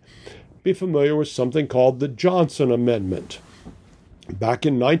may be familiar with something called the Johnson Amendment. Back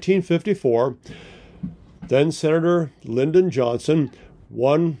in 1954, then Senator Lyndon Johnson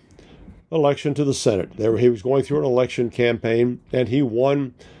won election to the Senate. He was going through an election campaign, and he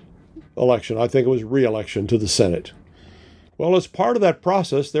won election. I think it was re-election to the Senate. Well, as part of that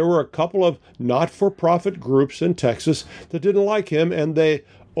process, there were a couple of not-for-profit groups in Texas that didn't like him, and they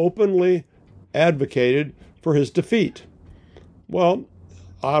openly advocated for his defeat. Well,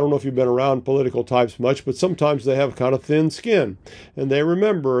 I don't know if you've been around political types much, but sometimes they have kind of thin skin, and they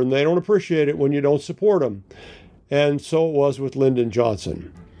remember, and they don't appreciate it when you don't support them. And so it was with Lyndon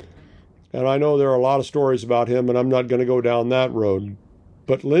Johnson. And I know there are a lot of stories about him, and I'm not going to go down that road.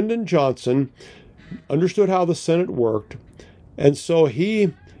 But Lyndon Johnson understood how the Senate worked, and so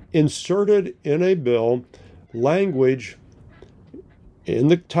he inserted in a bill language in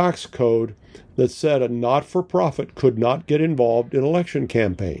the tax code that said a not-for-profit could not get involved in election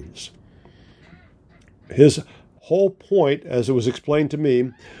campaigns. His whole point, as it was explained to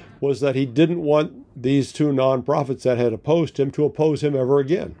me, was that he didn't want these two nonprofits that had opposed him to oppose him ever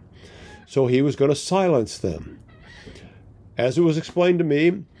again. So he was going to silence them. As it was explained to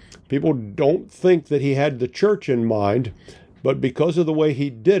me, People don't think that he had the church in mind, but because of the way he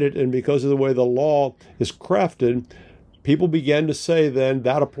did it and because of the way the law is crafted, people began to say then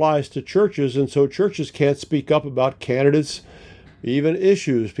that applies to churches, and so churches can't speak up about candidates, even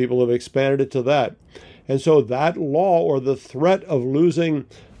issues. People have expanded it to that. And so that law, or the threat of losing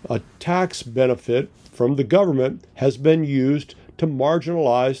a tax benefit from the government, has been used to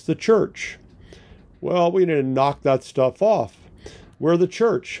marginalize the church. Well, we need to knock that stuff off. We're the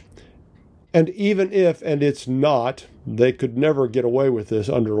church. And even if, and it's not, they could never get away with this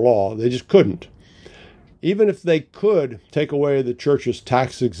under law. They just couldn't. Even if they could take away the church's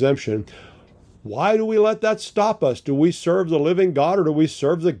tax exemption, why do we let that stop us? Do we serve the living God, or do we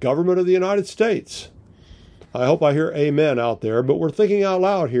serve the government of the United States? I hope I hear amen out there, but we're thinking out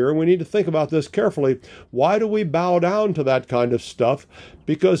loud here, and we need to think about this carefully. Why do we bow down to that kind of stuff?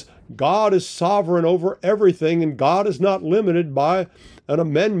 Because God is sovereign over everything, and God is not limited by an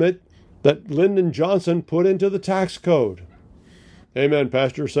amendment that Lyndon Johnson put into the tax code. Amen,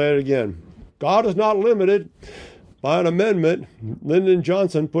 Pastor. Say it again. God is not limited by an amendment Lyndon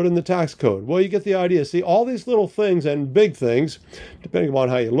Johnson put in the tax code. Well, you get the idea. See, all these little things and big things, depending upon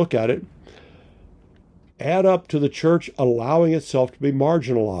how you look at it, add up to the church allowing itself to be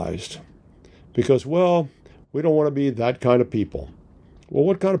marginalized. Because, well, we don't want to be that kind of people. Well,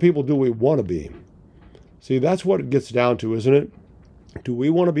 what kind of people do we want to be? See, that's what it gets down to, isn't it? Do we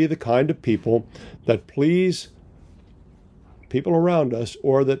want to be the kind of people that please people around us,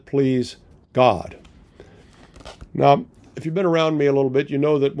 or that please God? Now, if you've been around me a little bit, you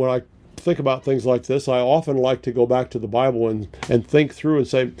know that when I think about things like this, I often like to go back to the Bible and think through and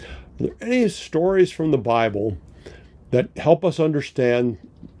say, are there any stories from the Bible that help us understand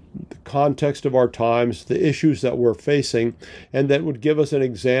the context of our times, the issues that we're facing, and that would give us an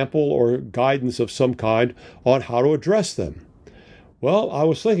example or guidance of some kind on how to address them? Well, I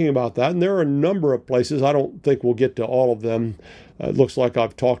was thinking about that, and there are a number of places. I don't think we'll get to all of them. It looks like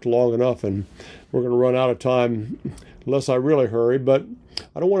I've talked long enough, and we're going to run out of time unless I really hurry, but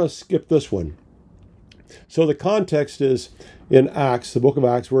I don't want to skip this one. So the context is in Acts, the book of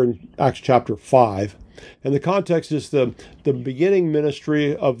Acts. We're in Acts chapter 5, and the context is the beginning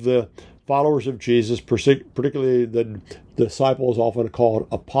ministry of the followers of Jesus, particularly the disciples, often called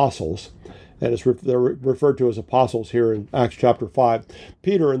apostles. And they're referred to as apostles here in Acts chapter 5.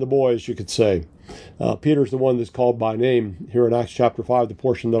 Peter and the boys, you could say. Peter's the one that's called by name here in Acts chapter 5, the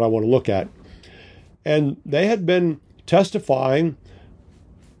portion that I want to look at. And they had been testifying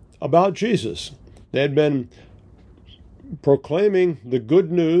about Jesus. They had been proclaiming the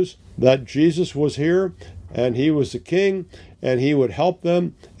good news that Jesus was here, and he was the king, and he would help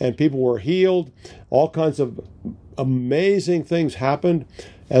them, and people were healed. All kinds of amazing things happened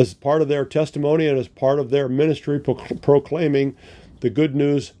as part of their testimony and as part of their ministry proclaiming the good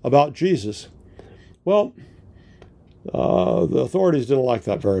news about Jesus. Well, the authorities didn't like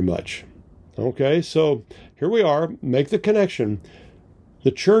that very much. Okay, so here we are, make the connection.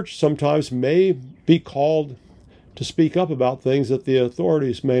 The church sometimes may be called to speak up about things that the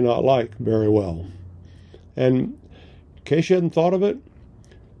authorities may not like very well. And in case you hadn't thought of it,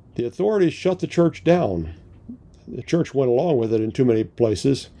 the authorities shut the church down. The church went along with it in too many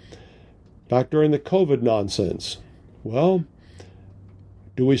places back during the COVID nonsense. Well,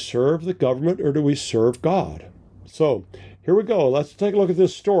 do we serve the government or do we serve God? So here we go. Let's take a look at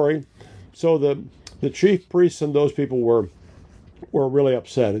this story. So the chief priests and those people were really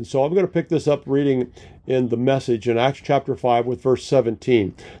upset. And so I'm going to pick this up reading in the Message in Acts chapter 5 with verse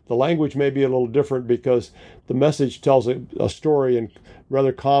 17. The language may be a little different because the Message tells a story in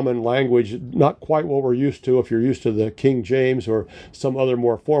rather common language, not quite what we're used to if you're used to the King James or some other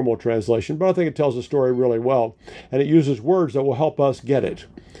more formal translation, but I think it tells the story really well, and it uses words that will help us get it.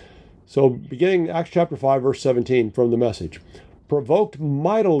 So beginning Acts chapter 5, verse 17 from the Message. Provoked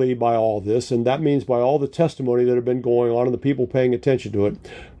mightily by all this, and that means by all the testimony that had been going on and the people paying attention to it,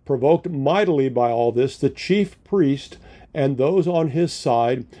 provoked mightily by all this, the chief priest and those on his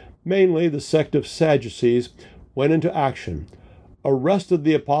side, mainly the sect of Sadducees, went into action, arrested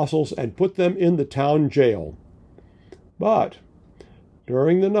the apostles, and put them in the town jail. But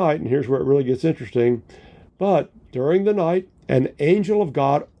during the night, and here's where it really gets interesting, but during the night, an angel of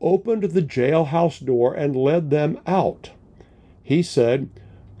God opened the jailhouse door and led them out. He said,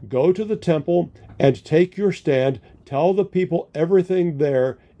 "Go to the temple and take your stand. Tell the people everything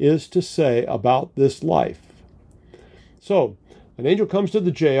there is to say about this life." So, an angel comes to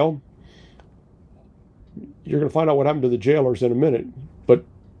the jail. You're going to find out what happened to the jailers in a minute. But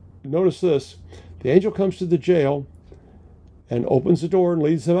notice this. The angel comes to the jail and opens the door and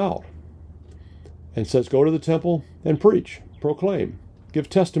leads them out. And says, "Go to the temple and preach, proclaim." give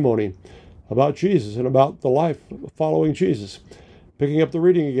testimony about Jesus and about the life following Jesus. Picking up the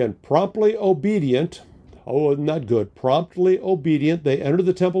reading again. Promptly obedient. Oh, isn't that good? Promptly obedient, they entered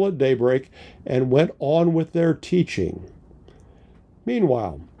the temple at daybreak and went on with their teaching.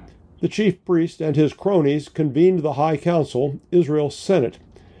 Meanwhile, the chief priest and his cronies convened the high council, Israel's Senate,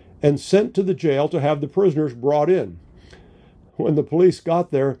 and sent to the jail to have the prisoners brought in. When the police got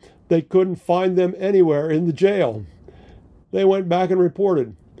there, they couldn't find them anywhere in the jail. They went back and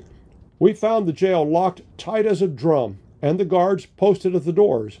reported, "We found the jail locked tight as a drum and the guards posted at the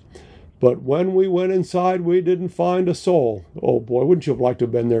doors. But when we went inside, we didn't find a soul." Oh boy, wouldn't you have liked to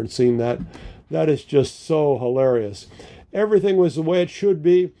have been there and seen that? That is just so hilarious. Everything was the way it should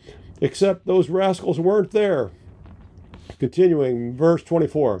be, except those rascals weren't there. Continuing, verse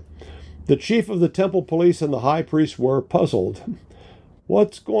 24. The chief of the temple police and the high priest were puzzled.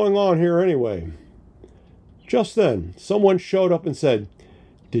 What's going on here anyway? Just then, someone showed up and said,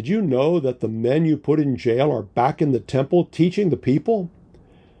 "Did you know that the men you put in jail are back in the temple teaching the people?"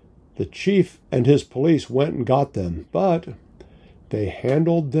 The chief and his police went and got them, but they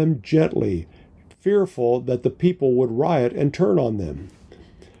handled them gently, fearful that the people would riot and turn on them.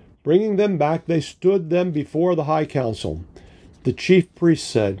 Bringing them back, they stood them before the high council. The chief priest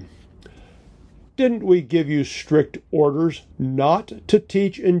said, "Didn't we give you strict orders not to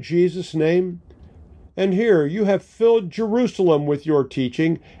teach in Jesus' name? And here you have filled Jerusalem with your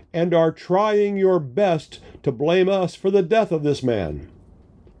teaching and are trying your best to blame us for the death of this man."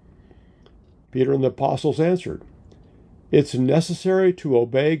 Peter and the apostles answered, "It's necessary to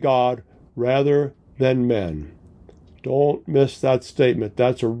obey God rather than men." Don't miss that statement.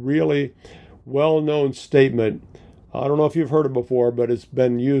 That's a really well-known statement. I don't know if you've heard it before, but it's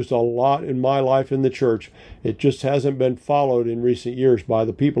been used a lot in my life in the church. It just hasn't been followed in recent years by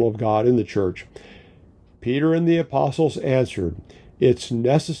the people of God in the church. Peter and the apostles answered, "It's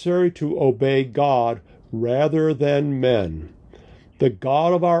necessary to obey God rather than men. The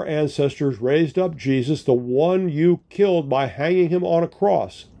God of our ancestors raised up Jesus, the one you killed by hanging him on a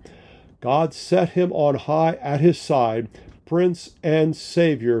cross. God set him on high at his side, Prince and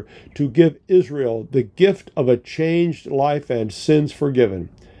Savior, to give Israel the gift of a changed life and sins forgiven.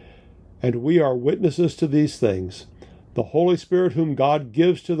 And we are witnesses to these things. The Holy Spirit whom God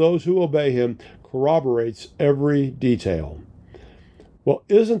gives to those who obey him corroborates every detail." Well,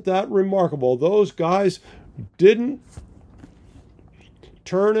 isn't that remarkable? Those guys didn't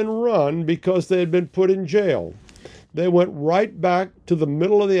turn and run because they had been put in jail. They went right back to the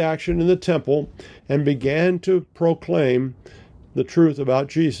middle of the action in the temple and began to proclaim the truth about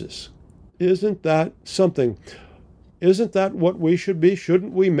Jesus. Isn't that something? Isn't that what we should be?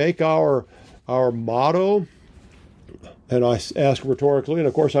 Shouldn't we make our motto? And I ask rhetorically, and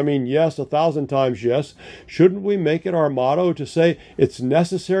of course I mean yes, 1,000 times yes. Shouldn't we make it our motto to say it's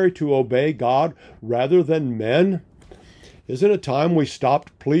necessary to obey God rather than men? Isn't it time we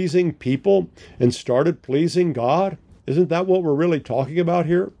stopped pleasing people and started pleasing God? Isn't that what we're really talking about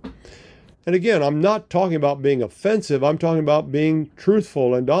here? And again, I'm not talking about being offensive. I'm talking about being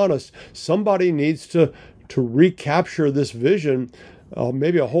truthful and honest. Somebody needs to recapture this vision.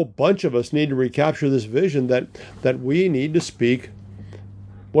 Maybe a whole bunch of us need to recapture this vision that we need to speak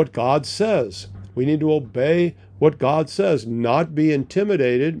what God says. We need to obey what God says, not be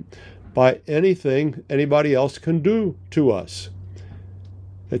intimidated by anything anybody else can do to us.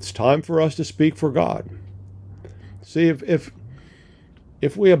 It's time for us to speak for God. See,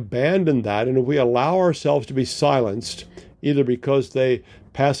 if we abandon that and if we allow ourselves to be silenced, either because they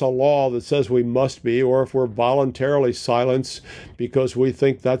pass a law that says we must be, or if we're voluntarily silenced because we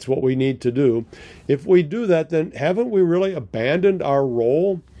think that's what we need to do, if we do that, then haven't we really abandoned our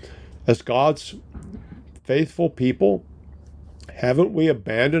role as God's faithful people? Haven't we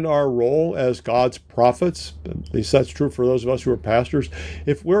abandoned our role as God's prophets? At least that's true for those of us who are pastors.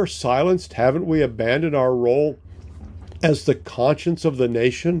 If we're silenced, haven't we abandoned our role as the conscience of the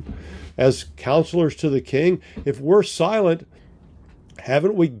nation, as counselors to the king? If we're silent,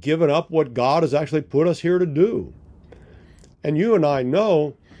 haven't we given up what God has actually put us here to do? And you and I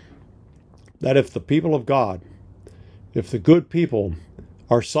know that if the people of God, if the good people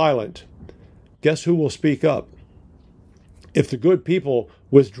are silent, guess who will speak up? If the good people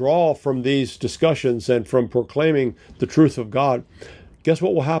withdraw from these discussions and from proclaiming the truth of God, guess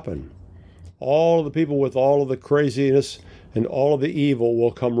what will happen? All of the people with all of the craziness and all of the evil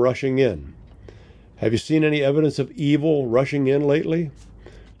will come rushing in. Have you seen any evidence of evil rushing in lately?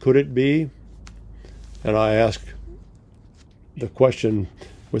 Could it be? And I ask the question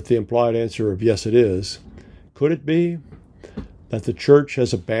with the implied answer of yes, it is. Could it be that the church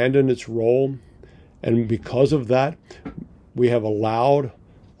has abandoned its role, and because of that, we have allowed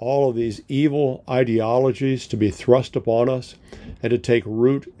all of these evil ideologies to be thrust upon us and to take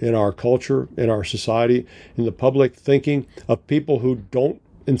root in our culture, in our society, in the public thinking of people who don't,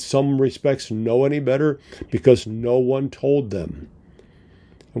 in some respects, know any better because no one told them.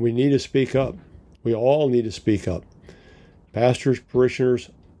 And we need to speak up. We all need to speak up. Pastors, parishioners,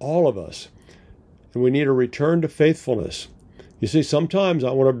 all of us. And we need a return to faithfulness. You see, sometimes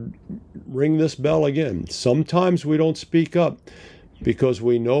I want to ring this bell again. Sometimes we don't speak up because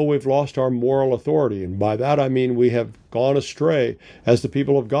we know we've lost our moral authority. And by that I mean we have gone astray as the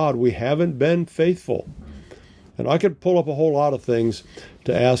people of God. We haven't been faithful. And I could pull up a whole lot of things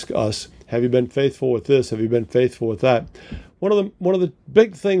to ask us, have you been faithful with this? Have you been faithful with that? One of the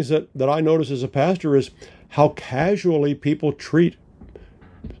big things that I notice as a pastor is how casually people treat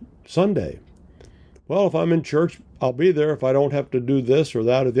Sunday. Well, if I'm in church, I'll be there if I don't have to do this or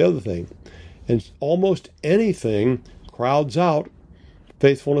that or the other thing. And almost anything crowds out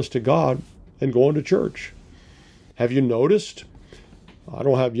faithfulness to God and going to church. Have you noticed? I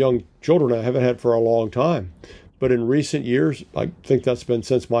don't have young children. I haven't had for a long time. But in recent years, I think that's been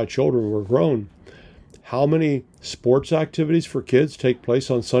since my children were grown, how many sports activities for kids take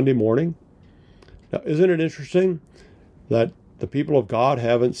place on Sunday morning? Now, isn't it interesting that the people of God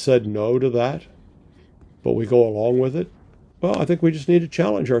haven't said no to that, but we go along with it? Well, I think we just need to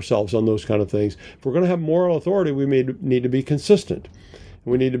challenge ourselves on those kind of things. If we're going to have moral authority, we need to be consistent.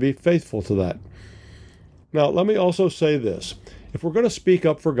 We need to be faithful to that. Now, let me also say this. If we're going to speak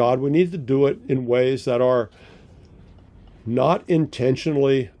up for God, we need to do it in ways that are not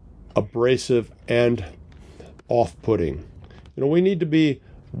intentionally abrasive and off-putting. We need to be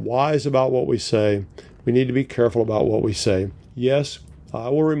wise about what we say. We need to be careful about what we say. Yes, I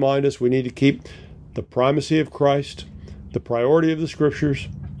will remind us we need to keep the primacy of Christ, the priority of the Scriptures,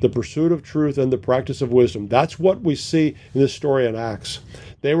 the pursuit of truth, and the practice of wisdom. That's what we see in this story in Acts.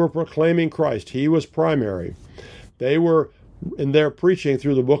 They were proclaiming Christ. He was primary. They were, in their preaching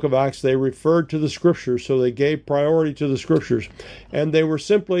through the book of Acts, they referred to the Scriptures, so they gave priority to the Scriptures. And they were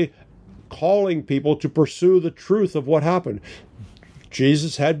simply calling people to pursue the truth of what happened.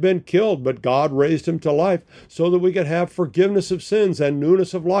 Jesus had been killed, but God raised him to life so that we could have forgiveness of sins and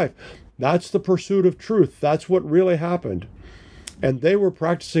newness of life. That's the pursuit of truth. That's what really happened. And they were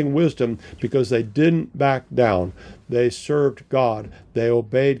practicing wisdom because they didn't back down. They served God. They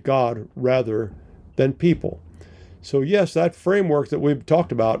obeyed God rather than people. So yes, that framework that we've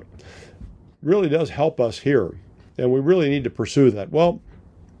talked about really does help us here. And we really need to pursue that. Well,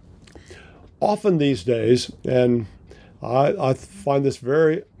 often these days, and I find this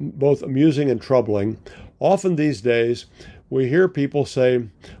very both amusing and troubling, often these days we hear people say,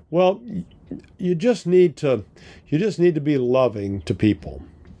 well, you just need to be loving to people.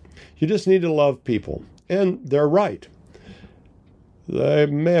 You just need to love people. And they're right. They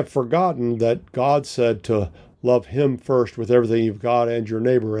may have forgotten that God said to love him first with everything you've got and your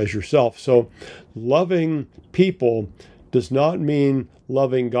neighbor as yourself. So loving people does not mean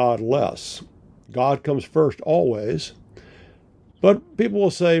loving God less. God comes first always. But people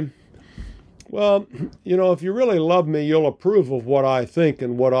will say, well, if you really love me, you'll approve of what I think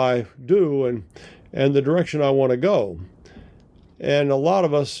and what I do and the direction I want to go. And a lot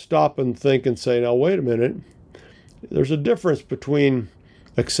of us stop and think and say, now, wait a minute. There's a difference between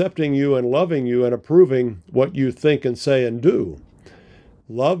accepting you and loving you and approving what you think and say and do.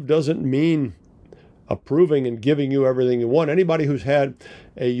 Love doesn't mean approving and giving you everything you want. Anybody who's had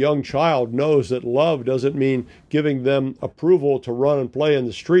a young child knows that love doesn't mean giving them approval to run and play in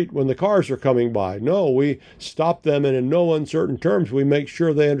the street when the cars are coming by. No, we stop them, and in no uncertain terms, we make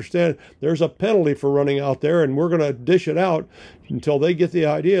sure they understand there's a penalty for running out there, and we're going to dish it out until they get the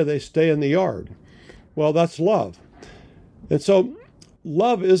idea they stay in the yard. Well, that's love. And so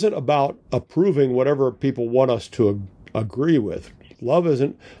love isn't about approving whatever people want us to agree with. Love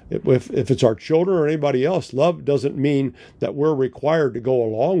isn't, if it's our children or anybody else, love doesn't mean that we're required to go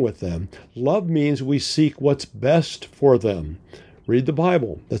along with them. Love means we seek what's best for them. Read the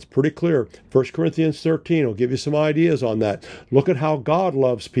Bible. That's pretty clear. 1 Corinthians 13 will give you some ideas on that. Look at how God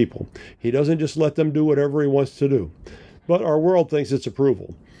loves people. He doesn't just let them do whatever he wants to do. But our world thinks it's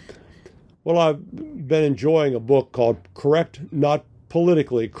approval. Well, I've been enjoying a book called Correct, Not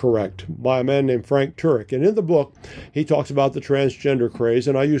Politically Correct by a man named Frank Turek. And in the book, he talks about the transgender craze,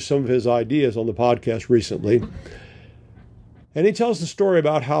 and I used some of his ideas on the podcast recently. And he tells the story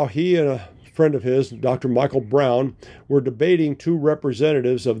about how he and a friend of his, Dr. Michael Brown, were debating two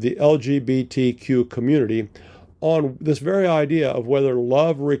representatives of the LGBTQ community on this very idea of whether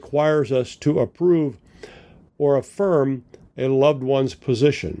love requires us to approve or affirm a loved one's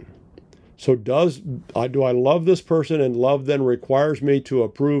position. So do I love this person, and love then requires me to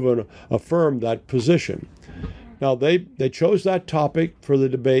approve and affirm that position? Now, they chose that topic for the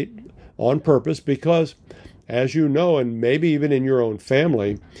debate on purpose because, as you know, and maybe even in your own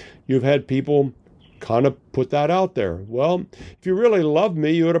family, you've had people kind of put that out there. Well, if you really loved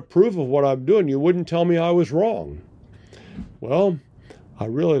me, you would approve of what I'm doing. You wouldn't tell me I was wrong. Well, I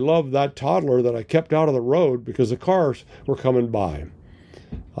really loved that toddler that I kept out of the road because the cars were coming by.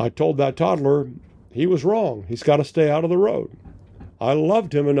 I told that toddler he was wrong. He's got to stay out of the road. I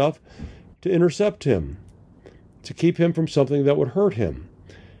loved him enough to intercept him, to keep him from something that would hurt him.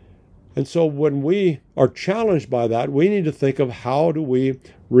 And so when we are challenged by that, we need to think of how do we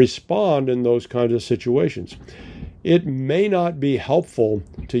respond in those kinds of situations. It may not be helpful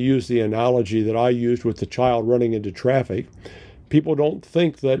to use the analogy that I used with the child running into traffic. People don't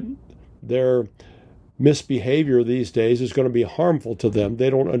think that their misbehavior these days is going to be harmful to them. They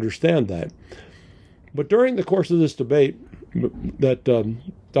don't understand that. But during the course of this debate that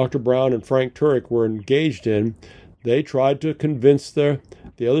Dr. Brown and Frank Turek were engaged in, they tried to convince the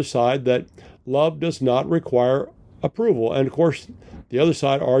other side that love does not require approval. And of course, the other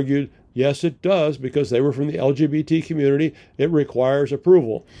side argued, yes, it does, because they were from the LGBT community. It requires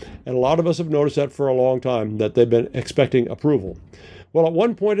approval. And a lot of us have noticed that for a long time, that they've been expecting approval. Well, at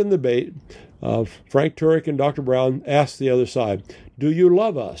one point in the debate, Frank Turek and Dr. Brown asked the other side, do you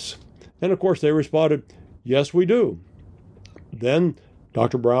love us? And of course, they responded, yes, we do. Then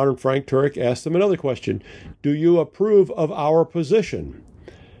Dr. Brown and Frank Turek asked them another question. Do you approve of our position?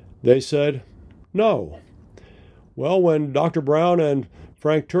 They said, no. Well, when Dr. Brown and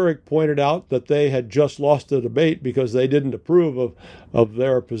Frank Turek pointed out that they had just lost the debate because they didn't approve of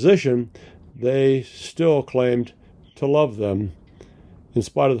their position, they still claimed to love them in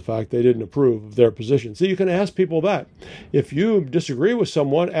spite of the fact they didn't approve of their position. So you can ask people that. If you disagree with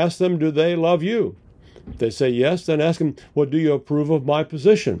someone, ask them, do they love you? If they say yes, then ask them, well, do you approve of my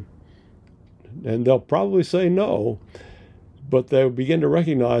position? And they'll probably say no, but they'll begin to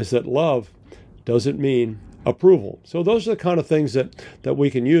recognize that love doesn't mean approval. So those are the kind of things that we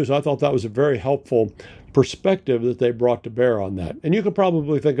can use. I thought that was a very helpful perspective that they brought to bear on that. And you could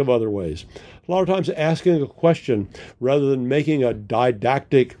probably think of other ways. A lot of times asking a question rather than making a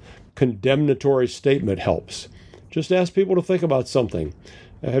didactic, condemnatory statement helps. Just ask people to think about something.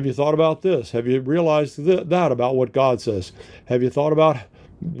 Have you thought about this? Have you realized that about what God says? Have you thought about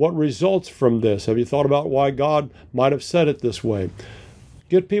what results from this? Have you thought about why God might have said it this way?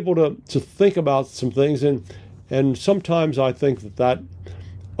 Get people to think about some things, and sometimes I think that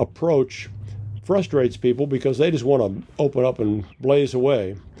approach frustrates people because they just want to open up and blaze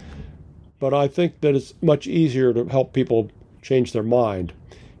away. But I think that it's much easier to help people change their mind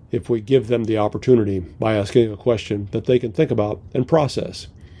if we give them the opportunity by asking a question that they can think about and process.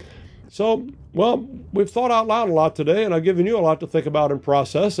 So, well, we've thought out loud a lot today, and I've given you a lot to think about and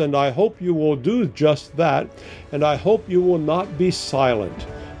process, and I hope you will do just that, and I hope you will not be silent.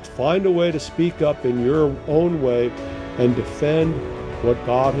 Find a way to speak up in your own way and defend what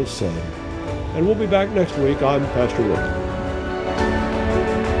God has said. And we'll be back next week. I'm Pastor Rick.